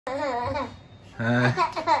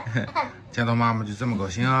见到妈妈就这么高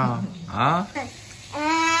兴啊啊！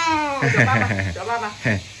找爸爸，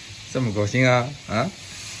这么高兴啊啊！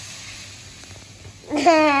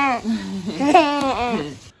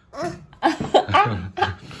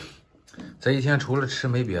这一天除了吃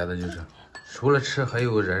没别的，就是除了吃还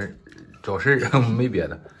有人找事儿，没别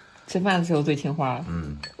的。吃饭的时候最听话了。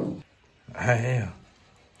哎呀，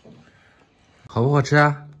好不好吃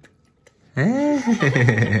啊？哎，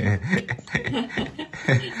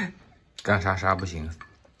干啥不行，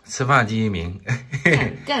吃饭第一名。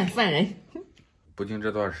干饭人。不仅这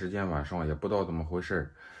段时间晚上也不知道怎么回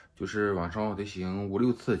事，就是晚上得醒5、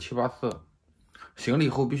6次、7、8次，醒了以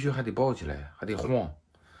后必须还得抱起来，还得晃，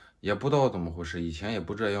也不知道怎么回事。以前也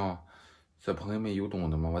不这样，这朋友们有懂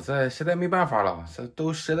的吗？我这实在没办法了，这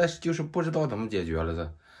都实在就是不知道怎么解决了。这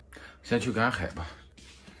先去赶海吧。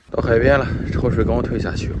到海边了，潮水刚退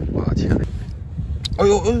下去，哇天！哎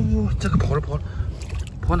呦，这个跑了，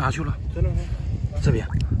跑哪去了？这边，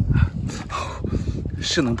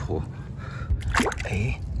是能跑。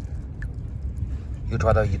哎，又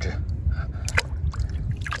抓到一只，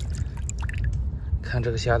看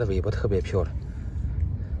这个虾的尾巴特别漂亮。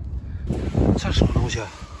这什么东西啊？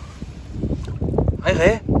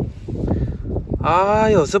哎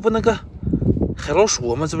呦，这不那个海老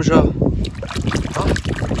鼠吗？这不是啊？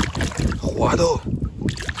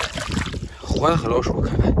活的海老鼠，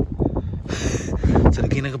看看，这里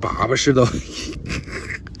跟那个粑粑似的。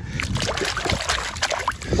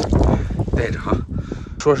带着哈，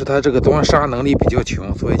说是它这个钻沙能力比较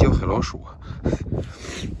强，所以叫海老鼠。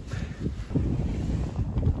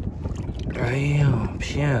哎呀，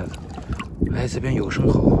骗子！哎，这边有个生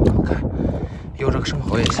蚝，看，要这个生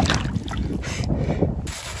蚝也行。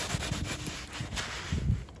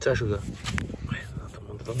这是个，哎呀，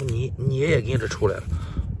怎么你也跟着出来了？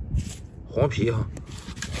黄皮哈，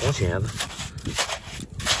黄蚬子，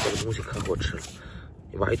这个东西可好吃了。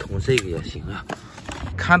你挖一桶这个也行啊。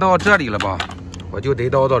看到这里了吧，我就得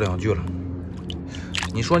叨叨2句了。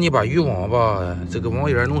你说你把渔网吧，这个网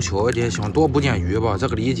眼弄小一点，想多捕点鱼吧，这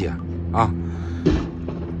个理解啊。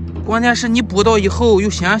关键是你捕到以后又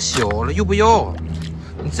嫌小了，又不要，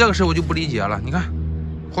你这个事我就不理解了。你看，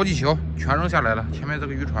好几条全扔下来了，前面这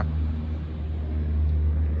个渔船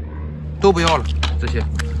都不要了，这些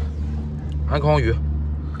安康鱼，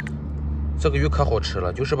这个鱼可好吃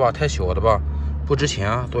了，就是吧，太小的吧不值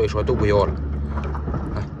钱，所以说都不要了。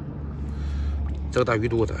这个大鱼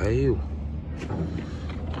肚子，哎呦，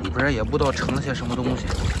里边也不知道盛了些什么东西。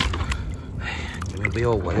哎，你们不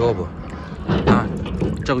要我要不啊？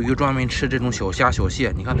这个鱼专门吃这种小虾小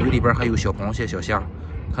蟹，你看鱼里边还有小螃蟹小虾，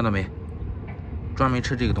看到没？专门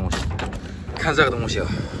吃这个东西。看这个东西啊，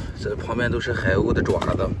这旁边都是海鸥的爪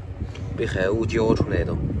子，被海鸥教出来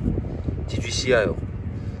的寄居蟹哟，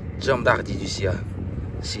这么大个寄居蟹，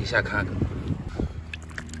洗一下看看，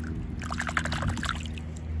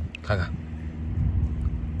看看。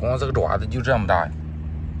光这个爪子就这么大，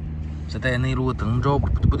这在内陆等着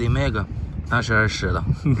不得卖个30、20的。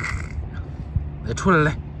来出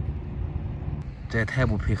来，这也太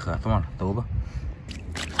不配合，算了，走吧。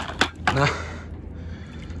那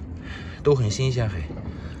都很新鲜，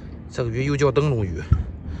这个鱼又叫灯笼鱼，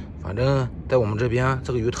反正在我们这边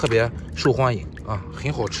这个鱼特别受欢迎啊，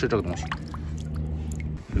很好吃这个东西。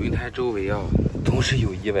轮胎周围啊都是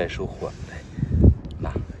有意外收获，来，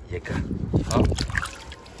那一个啊。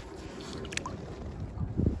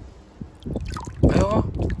哎呦，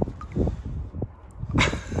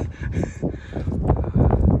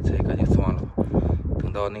这个就算了，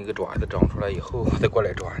等到那个爪子长出来以后，我再过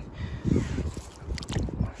来抓你。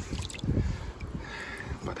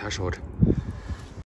把它收着。